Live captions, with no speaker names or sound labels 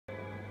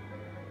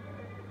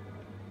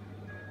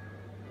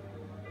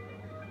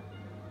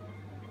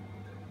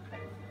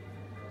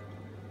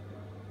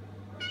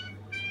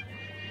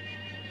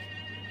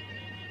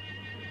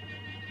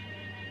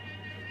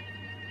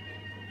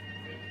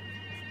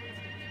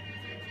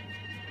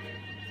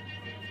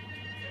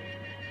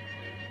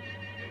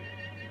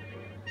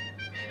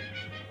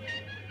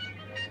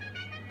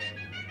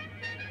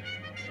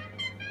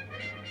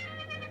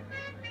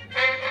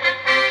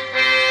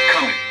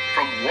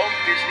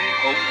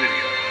home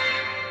video.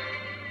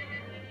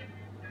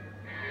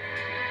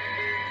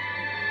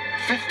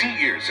 50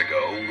 years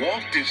ago,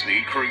 Walt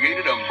Disney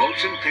created a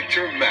motion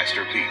picture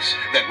masterpiece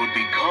that would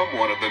become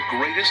one of the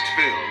greatest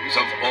films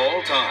of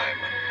all time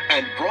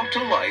and brought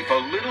to life a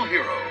little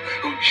hero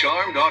who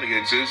charmed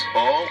audiences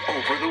all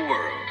over the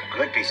world.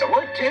 Good piece of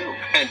wood, too.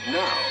 And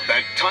now,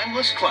 that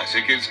timeless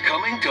classic is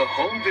coming to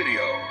home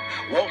video.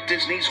 Walt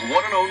Disney's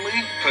one and only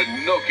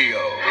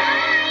Pinocchio.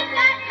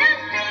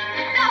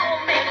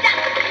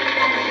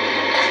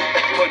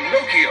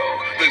 Pinocchio,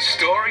 the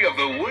story of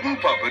the wooden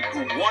puppet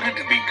who wanted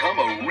to become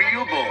a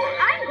real boy.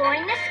 I'm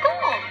going to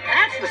school.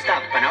 That's the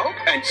stuff, Pinocchio.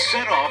 And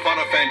set off on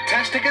a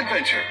fantastic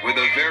adventure with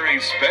a very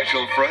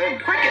special friend.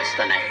 Cricket's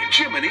the name.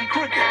 Jiminy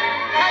Cricket.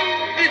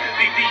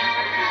 Diddly-dee,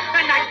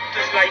 the night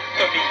is light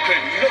for me.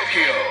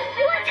 Pinocchio.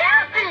 What's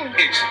happened?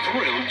 It's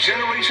thrilled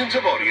generations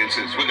of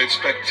audiences with its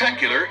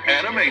spectacular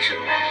animation.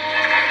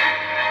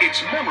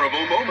 Its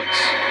memorable moments.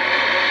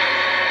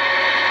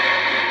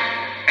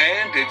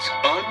 And its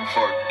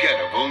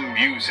unforgettable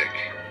music.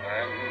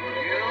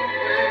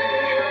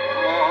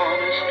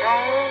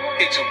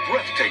 It's a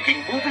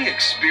breathtaking movie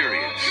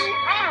experience. You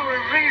are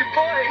a real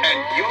boy.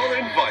 And you're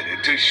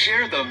invited to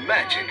share the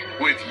magic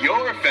with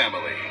your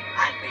family.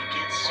 I think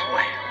it's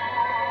swell.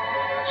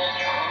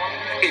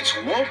 It's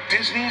Walt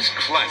Disney's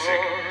classic,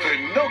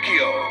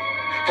 Pinocchio,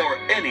 for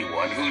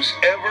anyone who's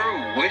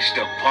ever wished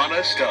upon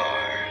a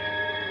star.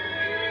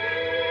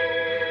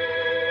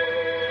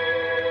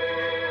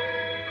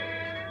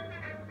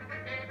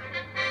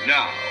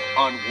 Now,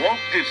 on Walt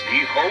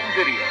Disney Home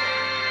Video.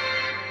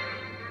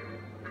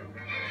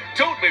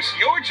 Don't miss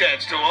your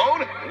chance to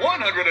own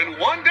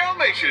 101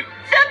 Dalmatians.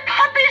 The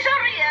puppies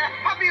are here.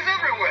 Puppies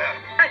everywhere.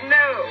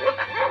 No.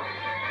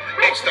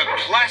 It's the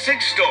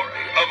classic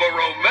story of a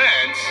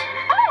romance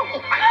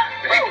Oh.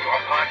 Beg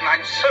your pardon,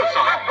 I'm so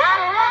sorry.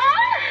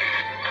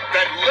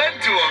 that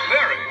led to a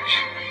marriage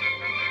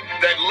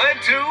that led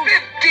to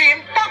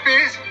 15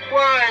 puppies?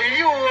 Why,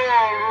 you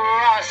old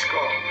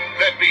rascal.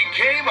 that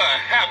became a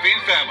happy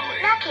family.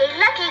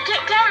 Lucky,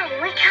 get down.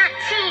 We can't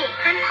see.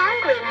 I'm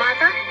hungry,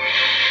 Mother.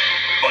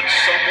 But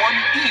someone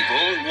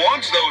evil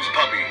wants those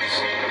puppies.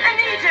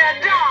 Anita,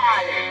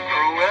 darling.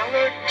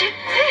 Cruella de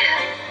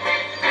Vil.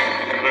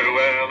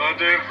 Cruella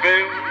de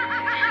Vil.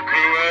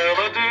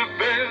 Cruella de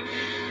Vil.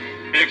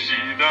 If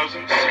she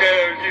doesn't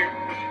scare you,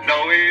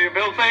 no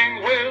evil thing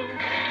will.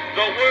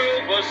 The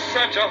world was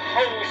such a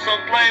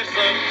wholesome place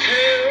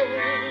until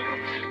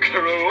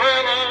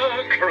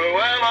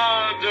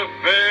Cruella de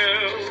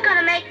Vil. She's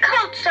gonna make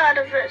coats out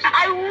of us.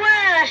 I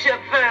worship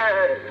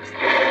hers.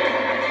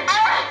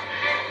 Oh,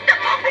 the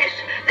puppies,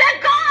 they're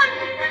gone.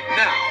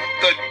 Now,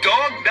 the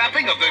dog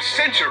napping of the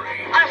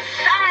century A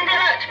sound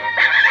alert.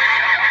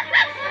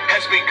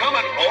 has become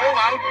an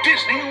all-out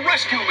Disney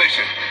rescue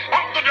mission.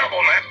 Up the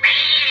double, man.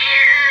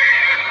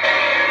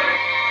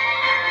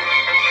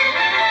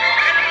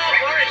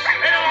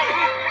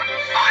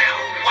 Fire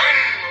 1.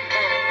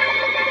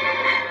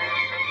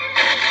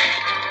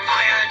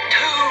 Fire 2.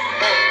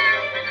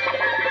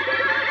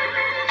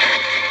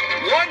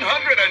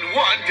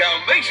 101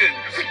 Dalmatians.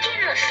 We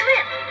did a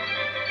slip.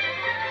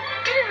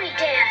 Didn't we,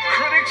 Dad?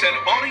 Critics and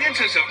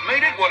audiences have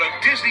made it one of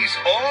Disney's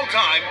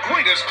all-time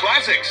greatest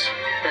classics.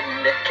 The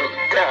little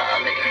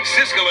darling.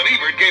 Siskel and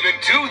Ebert gave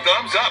it 2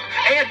 thumbs up,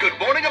 and Good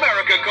Morning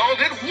America called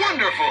it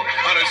wonderful.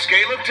 On a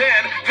scale of 10,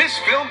 this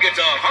film gets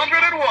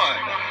 101.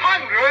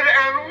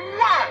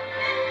 101.